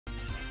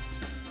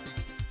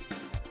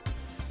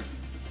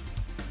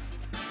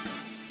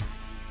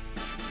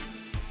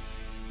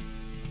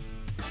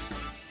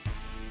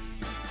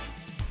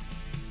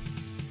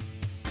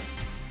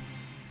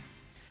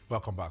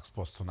Welcome back,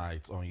 Sports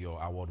Tonight, on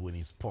your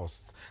award-winning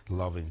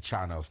sports-loving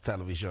channels,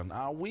 television.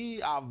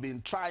 We have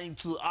been trying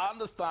to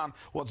understand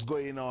what's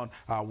going on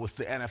with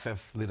the NFF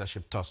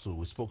leadership tussle.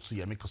 We spoke to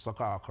Yemi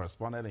Kosoka, our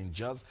correspondent in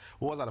Jos,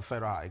 who was at the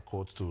Federal High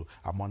Court to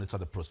monitor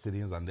the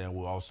proceedings, and then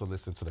we also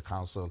listened to the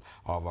counsel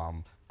of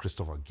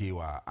Christopher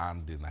Giwa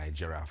and the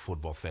Nigeria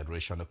Football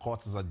Federation. The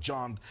court has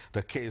adjourned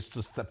the case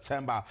to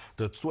September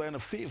the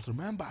 25th.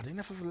 Remember, the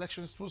NFF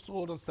election is supposed to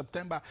hold on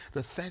September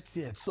the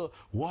 30th. So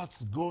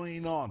what's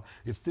going on?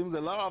 It seems a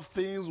lot of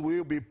things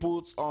will be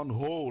put on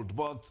hold,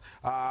 but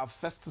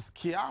Festus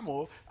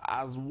Keyamo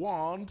has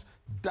warned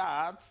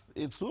that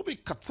it will be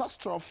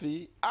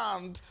catastrophe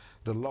and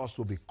the loss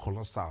will be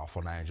colossal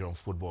for Nigerian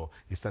football.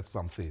 He said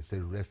something. He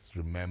said, "Let's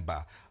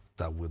remember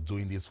that we're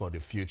doing this for the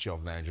future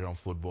of Nigerian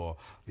football.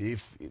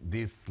 If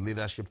this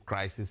leadership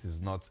crisis is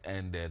not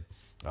ended,"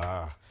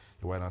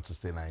 he went on to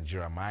say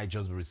Nigeria might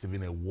just be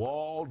receiving a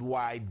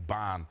worldwide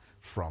ban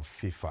from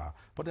FIFA.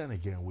 But then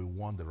again, we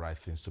want the right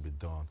things to be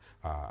done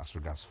as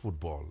regards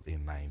football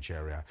in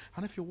Nigeria.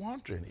 And if you're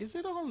wondering, is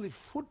it only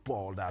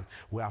football that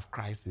we have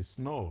crisis?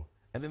 No.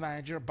 In the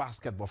Nigeria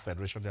Basketball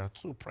Federation, there are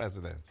two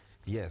presidents.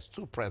 Yes,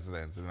 two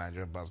presidents in the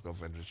Nigeria Basketball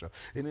Federation.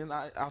 In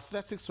the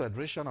Athletics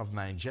Federation of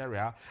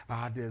Nigeria,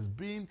 there's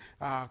been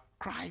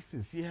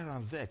crisis here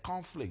and there,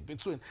 conflict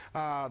between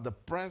the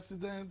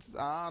president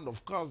and,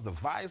 of course, the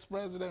vice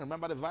president.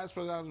 Remember, the vice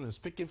president has been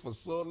speaking for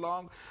so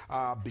long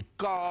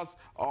because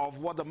of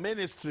what the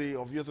Ministry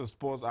of Youth and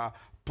Sports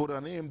put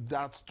on him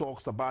that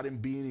talks about him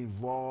being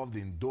involved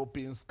in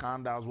doping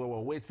scandals. Where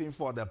we're waiting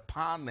for the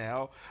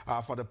panel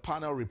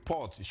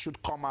report. It should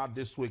come out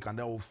this week, and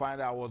then we'll find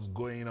out what's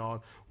going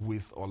on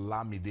with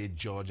Olamide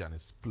George and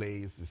his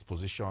place, his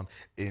position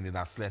in the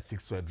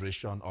Athletics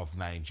Federation of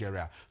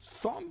Nigeria.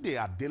 Sunday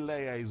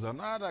Adeleye is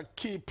another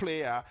key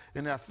player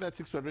in the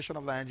Athletics Federation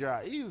of Nigeria.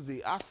 He is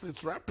the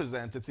athletes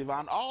representative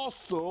and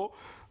also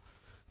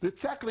the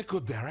technical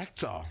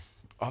director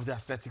of the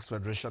Athletics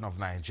Federation of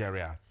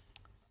Nigeria.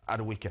 At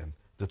the weekend,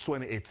 the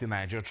 2018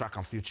 Nigeria Track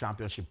and Field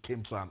Championship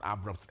came to an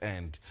abrupt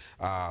end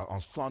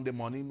on Sunday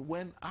morning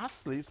when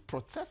athletes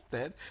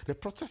protested. They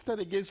protested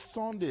against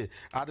Sunday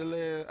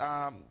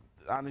Adeleye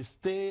and his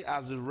stay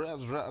as a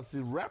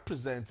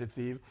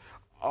representative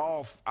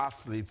of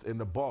athletes in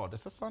the board. They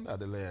said Sunday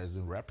Adeleye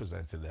isn't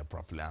represented there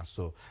properly, and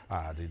so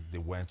they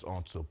went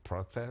on to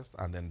protest,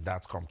 and then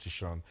that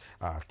competition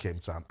came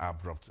to an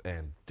abrupt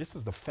end. This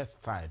is the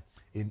first time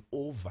in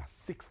over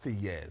 60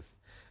 years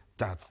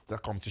that the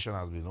competition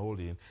has been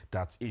holding,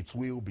 that it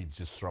will be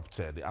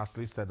disrupted. The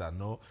athletes said that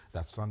no,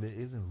 that Sunday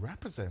isn't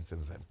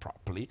representing them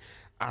properly.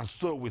 And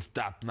so with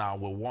that now,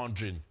 we're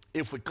wondering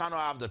if we cannot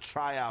have the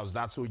tryouts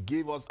that will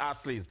give us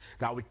athletes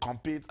that will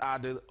compete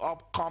at the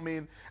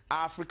upcoming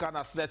African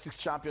Athletics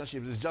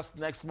Championships. It's just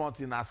next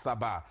month in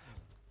Asaba.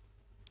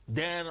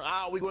 Then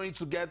how are we going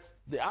to get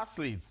the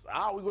athletes?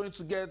 How are we going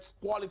to get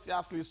quality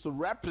athletes to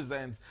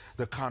represent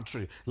the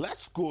country?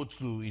 Let's go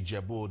to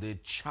Ijebu.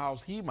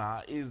 Charles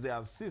Hima is the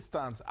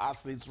assistant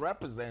athletes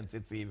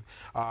representative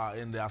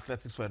in the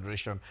Athletics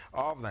Federation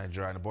of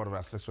Nigeria and the Board of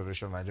Athletics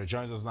Federation of Nigeria.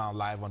 Joins us now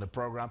live on the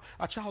program.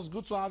 Charles,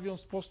 good to have you on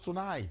Sports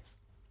Tonight.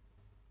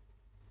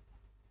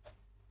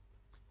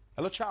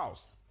 Hello,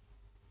 Charles.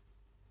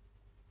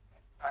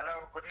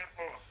 Hello, good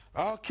evening.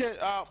 Okay,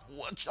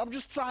 I'm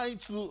just trying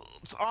to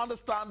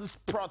understand this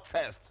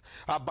protest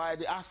by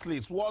the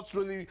athletes. What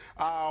really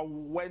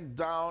went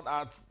down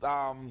at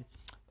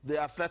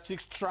the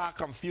Athletics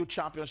Track and Field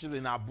Championship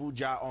in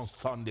Abuja on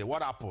Sunday?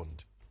 What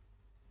happened?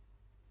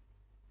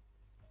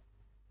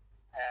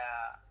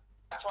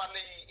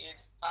 Actually, it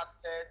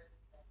started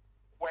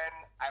when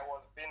I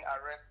was being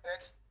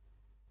arrested.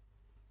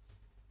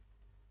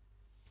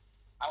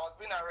 I was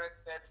being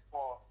arrested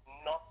for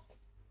no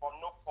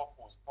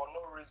purpose, for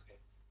no reason.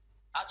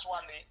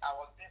 Actually, I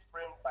was being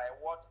framed by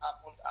what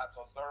happened at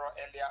Ozoro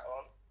earlier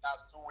on,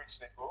 that's 2 weeks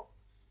ago.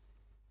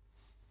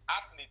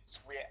 Athletes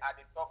were at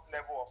the top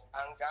level of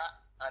anger,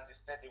 and they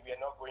said they were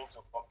not going to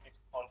compete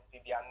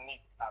until their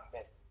needs are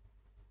met.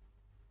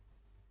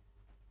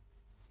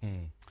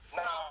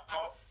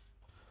 Now,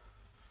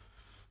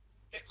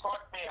 they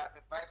called me as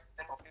the vice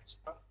president of this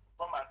to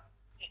come and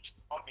speak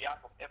on behalf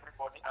of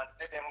everybody and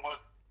tell them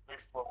what's going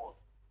forward.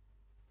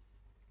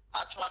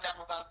 Actually, I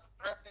was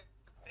addressing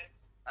this,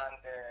 and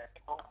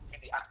people with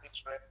the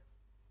athletes rep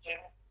came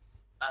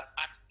and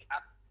asked the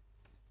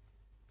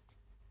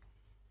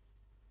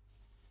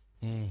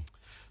athletes.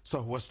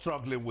 So we're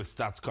struggling with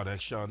that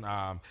connection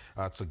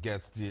to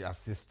get the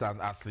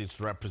assistant athletes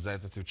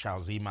representative,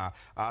 Charles Hima,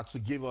 to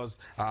give us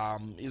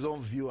his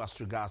own view as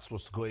regards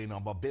what's going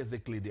on. But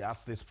basically, the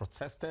athletes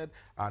protested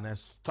and then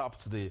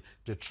stopped the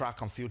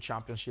track and field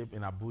championship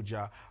in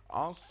Abuja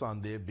on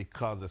Sunday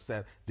because they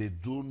said they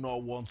do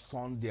not want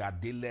Sunday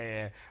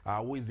Adeleye,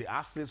 who is the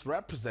athletes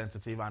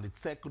representative and the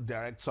technical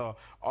director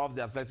of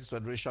the Athletics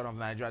Federation of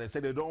Nigeria. They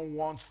said they don't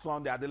want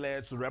Sunday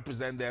Adeleye to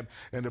represent them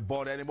in the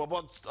board anymore.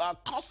 But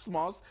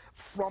Cosmos,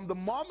 from the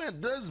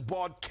moment this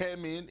board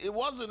came in, it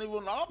wasn't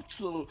even up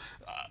to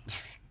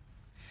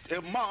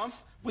a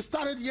month we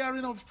started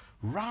hearing of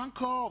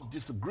rancor, of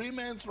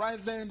disagreements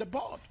right there in the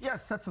board.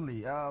 Yes,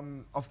 certainly.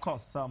 Of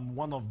course,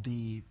 one of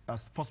the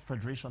sports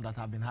federations that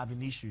have been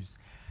having issues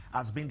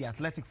has been the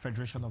Athletic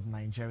Federation of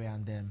Nigeria.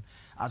 And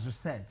as you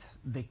said,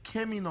 they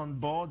came in on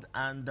board,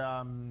 and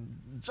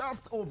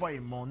just over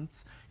a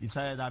month, you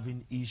started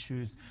having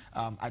issues.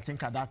 I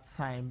think at that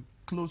time,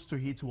 close to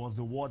it was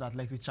the World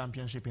Athletic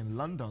Championship in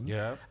London.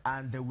 Yeah.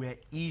 And there were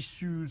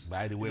issues.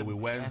 By the way, we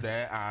went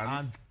there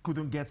and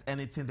couldn't get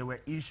anything. There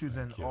were issues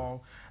and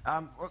all.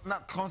 Now,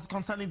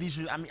 concerning the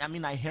issue, I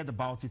mean, I heard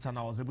about it, and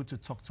I was able to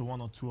talk to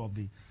one or two of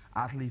the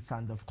athletes,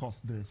 and of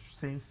course they're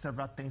saying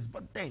several things.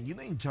 But then, you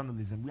know, in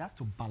journalism, we have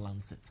to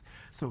balance it.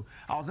 So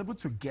I was able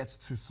to get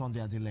to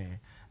Sunday Adele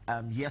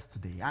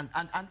yesterday,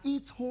 and he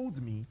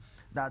told me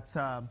that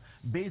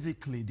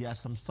basically there are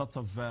some sort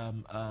of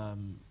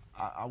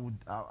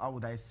how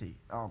would I say,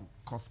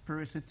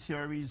 conspiracy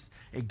theories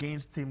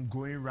against him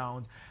going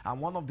around.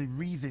 And one of the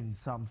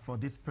reasons for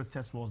this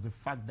protest was the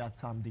fact that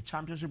the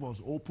championship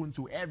was open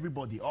to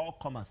everybody, all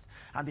comers.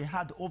 And they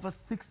had over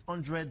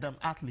 600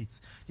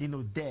 athletes, you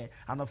know, there.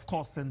 And of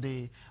course, in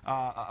the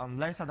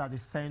letter that they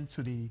sent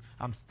to the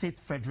state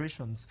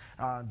federations,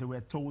 they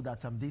were told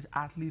that these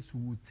athletes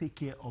would take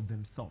care of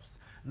themselves.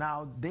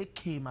 Now, they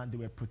came and they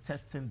were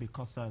protesting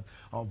because of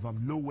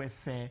low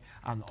welfare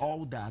and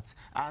all that.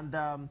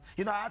 And,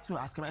 you know, I had to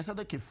ask him, I said,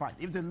 okay, fine.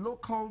 If the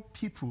local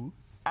people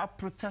are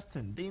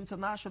protesting, the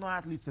international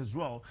athletes as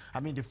well, I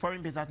mean, the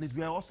foreign-based athletes,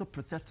 we are also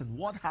protesting.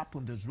 What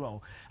happened as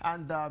well?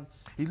 And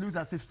it looks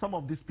as if some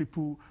of these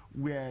people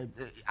were,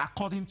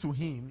 according to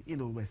him, you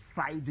know, were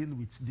siding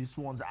with these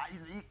ones.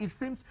 It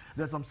seems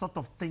there's some sort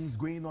of things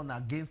going on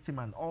against him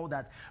and all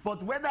that.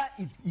 But whether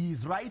it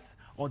is right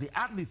or the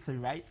athletes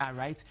are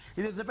right,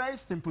 it is a very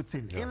simple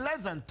thing. Yeah. In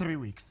less than 3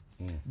 weeks,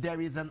 there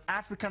is an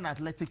African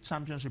Athletic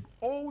Championship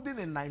holding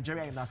in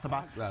Nigeria in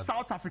Asaba.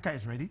 South Africa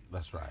is ready.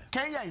 That's right.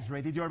 Kenya is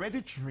ready. They're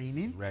already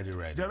training. Ready.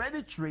 They're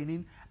already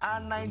training.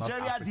 And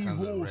Nigeria, the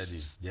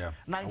host. Yeah.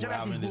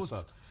 Nigeria, the host,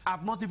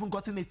 have not even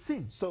gotten a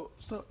team. So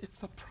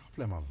it's a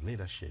problem of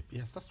leadership.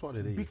 Yes, that's what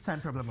it is. Big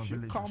time problem of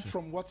leadership. You come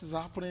from what is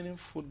happening in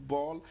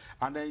football,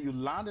 and then you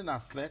land in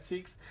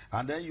athletics,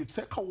 and then you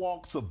take a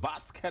walk to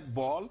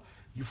basketball.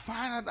 You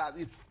find out that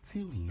it's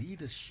still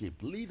leadership.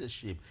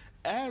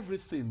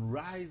 Everything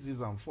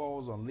rises and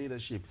falls on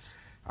leadership.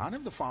 And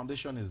if the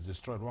foundation is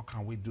destroyed, what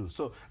can we do?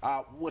 So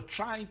we're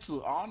trying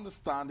to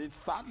understand it.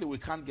 Sadly, we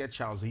can't get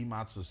Charles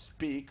Hima to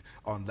speak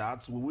on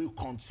that. We will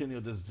continue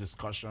this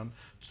discussion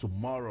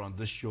tomorrow on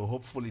this show.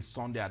 Hopefully,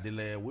 Sunday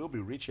Adele will be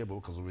reachable,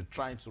 because we're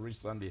trying to reach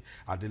Sunday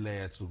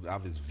Adele to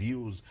have his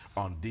views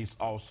on this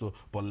also.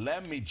 But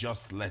let me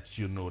just let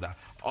you know that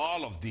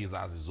all of this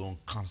has its own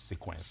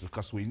consequence,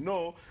 because we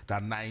know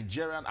that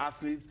Nigerian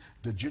athletes,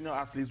 the junior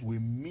athletes, will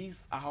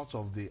miss out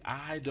of the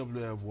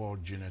IWF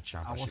World Junior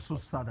Championship. I was so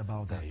sad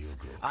about that. There you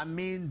go. I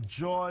mean,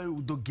 Joy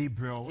Udo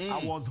Gabriel, I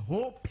was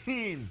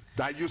hoping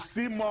that you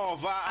see more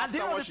of her after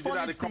what she did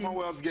at the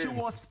Commonwealth Games. She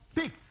was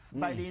picked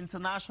by the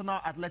International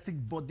Athletic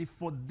Body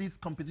for this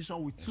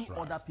competition with two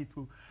other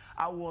people.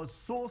 I was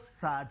so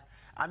sad.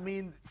 I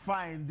mean,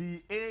 fine,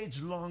 the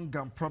age-long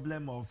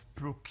problem of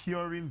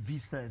procuring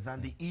visas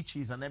and the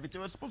itches and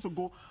everything. We were supposed to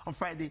go on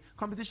Friday.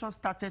 Competition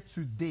started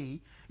today.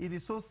 It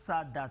is so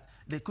sad that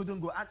they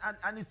couldn't go.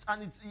 And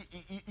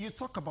you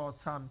talk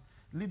about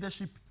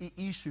leadership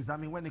issues. I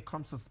mean, when it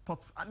comes to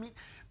sports, I mean,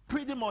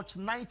 pretty much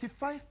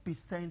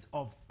 95%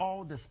 of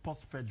all the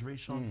sports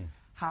federations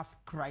have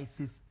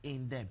crisis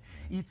in them.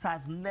 It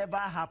has never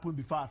happened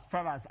before, as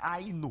far as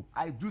I know.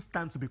 I do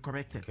stand to be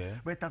corrected,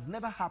 but it has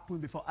never happened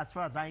before, as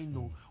far as I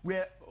know,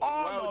 where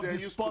all of the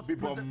sports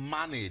people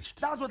managed.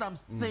 That's what I'm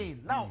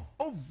saying. Now,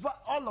 over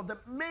all of them,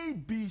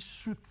 maybe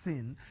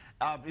shooting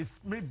is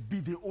maybe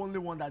the only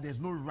one that there's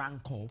no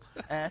rancor,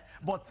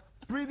 but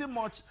pretty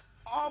much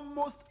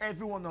almost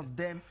every one of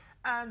them.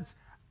 And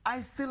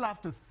I still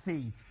have to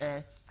say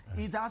it.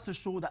 It has to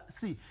show that,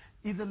 see,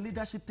 it's a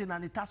leadership thing,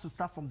 and it has to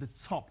start from the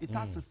top. It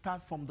has to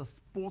start from the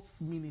sports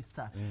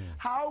minister.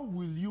 How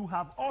will you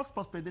have all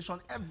sports federation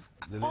under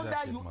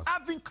you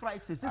having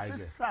crisis?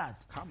 This is sad.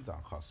 Calm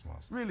down,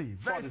 Cosmos. Really,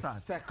 very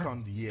sad. For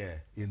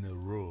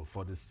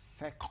the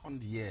second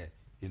year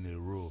in a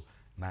row,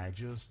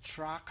 Nigeria's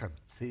track and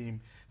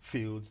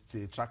field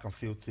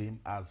team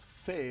has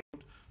failed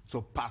to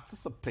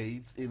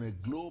participate in a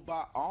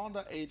global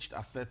underage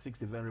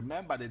athletics event.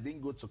 Remember, they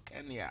didn't go to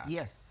Kenya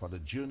for the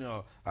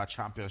junior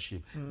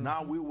championship.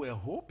 Now, we were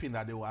hoping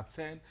that they will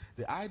attend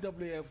the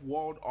IWF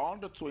World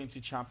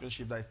Under-20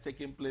 Championship that is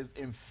taking place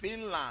in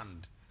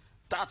Finland.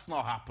 That's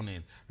not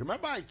happening.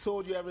 Remember, I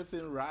told you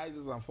everything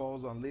rises and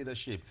falls on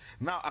leadership.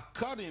 Now,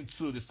 according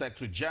to the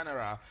Secretary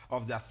General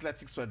of the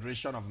Athletics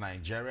Federation of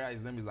Nigeria,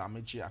 his name is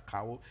Amici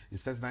Akawo, he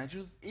says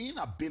Nigeria's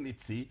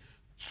inability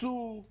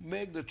to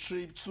make the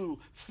trip to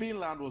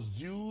Finland was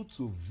due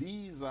to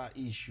visa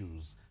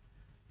issues.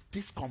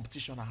 This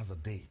competition has a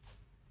date.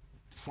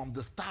 From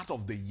the start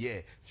of the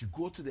year, if you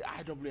go to the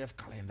IWF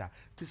calendar,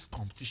 this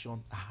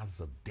competition has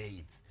a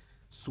date.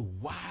 So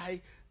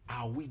why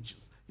are we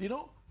just, you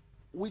know,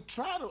 we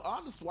try to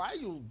understand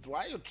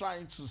why you're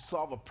trying to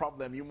solve a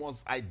problem. You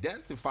must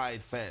identify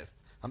it first,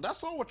 and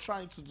that's what we're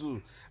trying to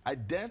do.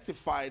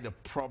 Identify the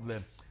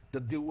problem.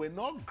 That they were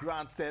not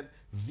granted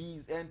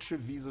entry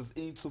visas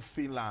into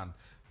Finland.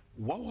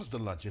 What was the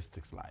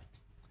logistics like?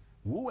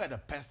 Who were the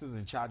persons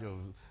in charge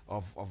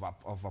of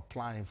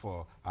applying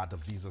for the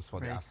visas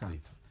for the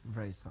athletes?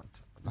 Very sad.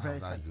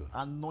 Very sad.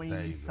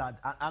 Annoyingly sad.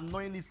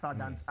 Annoyingly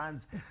sad.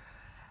 And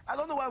I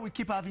don't know why we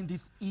keep having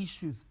these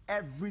issues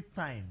every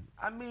time.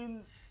 I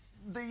mean,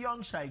 the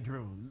young shall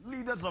grow.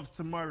 Leaders of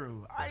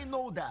tomorrow. I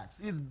know that.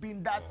 It's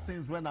been that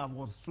since when I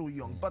was so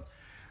young. But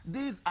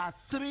these are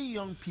 3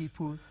 young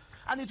people,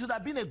 and it would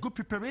have been a good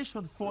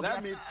preparation for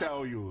Let me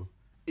tell you,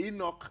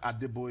 Enoch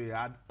Adeboye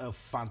had a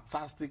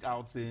fantastic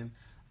outing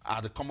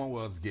at the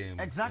Commonwealth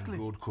Games in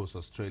Gold Coast,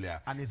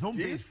 Australia. And his home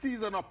base. This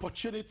is an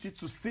opportunity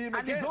to see him again.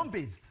 And his home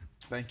based.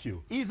 Thank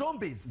you. His home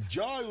based.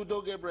 Joy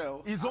Udo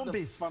Gabriel. His home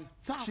based.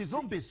 Fantastic. She's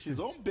home based. She's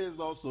home based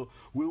also.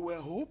 We were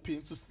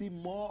hoping to see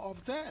more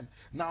of them.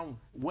 Now,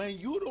 when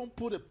you don't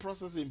put a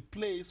process in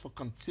place for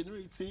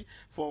continuity,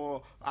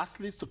 for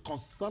athletes to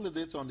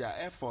consolidate on their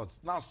efforts,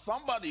 now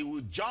somebody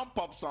will jump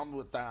up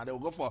somewhere and they will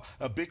go for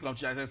a big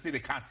launch and say they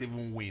can't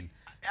even win.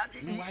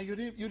 Why you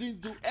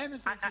didn't do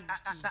anything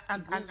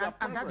and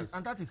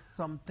that is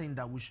something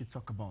that we should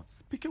talk about.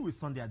 Speaking with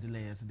Sunday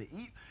Adelaide yesterday,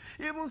 he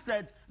even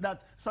said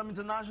that some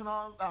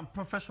international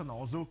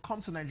professionals will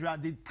come to Nigeria,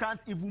 they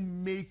can't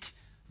even make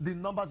the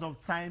numbers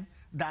of time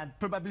that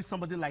probably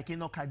somebody like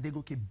Enoch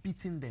Adegoke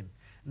beating them.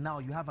 Now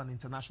you have an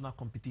international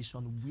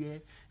competition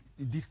where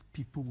these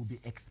people will be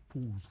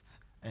exposed.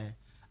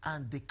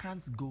 And they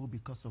can't go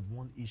because of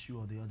one issue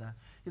or the other.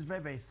 It's very,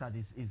 very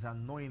sad. It's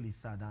annoyingly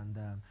sad, and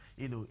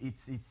you know,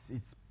 it's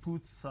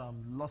puts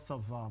lots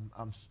of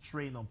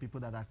strain on people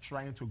that are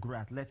trying to grow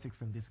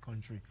athletics in this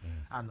country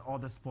and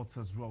other sports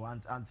as well.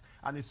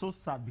 And it's so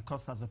sad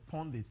because as a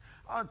pundit,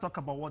 I want to talk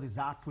about what is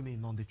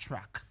happening on the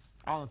track.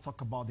 I want to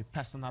talk about the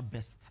personal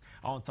best.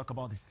 I want to talk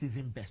about the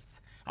season best.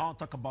 I want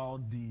to talk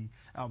about the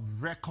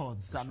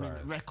records.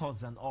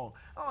 Records and all.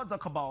 I want to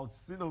talk about,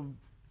 you know,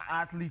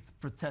 athletes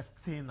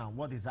protesting and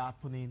what is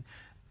happening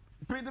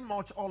pretty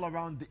much all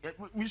around.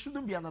 We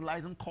shouldn't be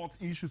analyzing court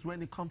issues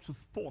when it comes to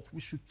sport. We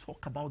should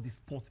talk about the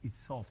sport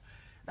itself.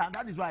 And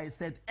that is why I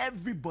said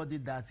everybody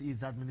that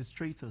is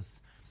administrators,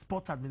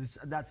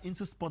 that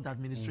into sport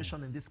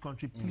administration in this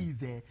country,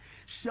 please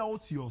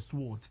shout your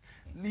sword.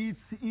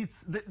 It's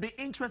the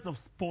interest of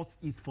sport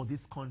is for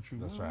this country.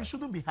 We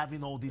shouldn't be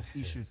having all these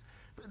issues.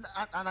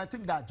 And I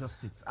think that's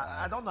just it.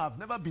 I don't know. I've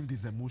never been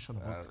this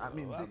emotional, but I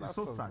mean, it's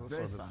so sad.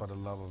 Very sad. For the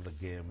love of the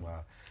game.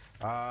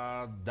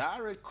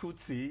 Dare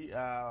Kuti,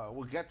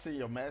 we're getting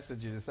your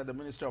messages. He said the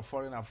Ministry of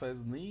Foreign Affairs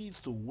needs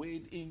to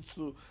wade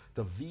into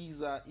the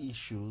visa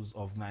issues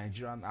of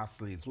Nigerian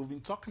athletes. We've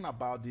been talking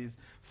about this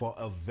for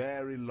a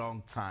very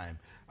long time.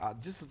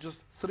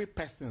 Just 3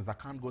 persons that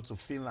can't go to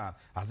Finland.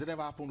 Has it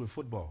ever happened with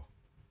football?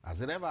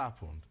 Has it ever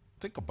happened?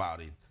 Think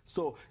about it.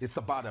 So it's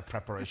about a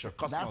preparation.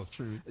 Cosmos, that's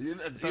true. You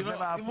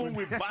know, even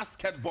with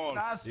basketball,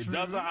 it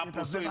doesn't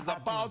happen. So it's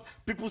about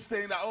people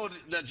saying that, oh,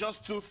 they're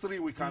just 2, 3,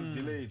 we can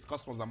delay it.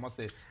 Cosmos, I must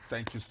say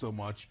thank you so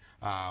much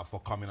for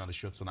coming on the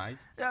show tonight.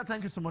 Yeah,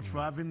 thank you so much for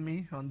having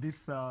me on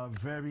this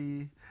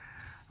very...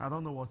 I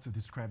don't know what to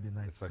describe the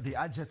night. Okay. The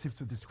adjective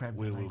to describe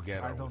the night. We will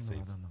get on with it. I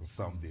don't know.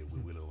 Someday we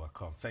will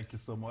overcome. Thank you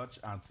so much.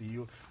 And to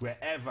you,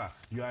 wherever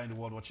you are in the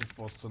world watching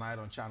sports tonight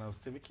on Channels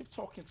TV, keep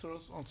talking to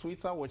us on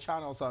Twitter. We're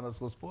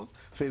Channels_Sports.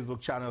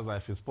 Facebook Channels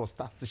Life is Sports.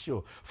 That's the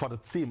show. For the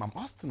team, I'm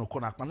Austin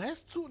Okonakman.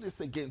 Let's do this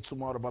again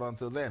tomorrow. But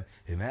until then,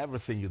 in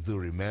everything you do,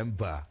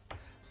 remember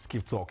to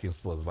keep talking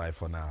sports. Bye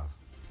for now.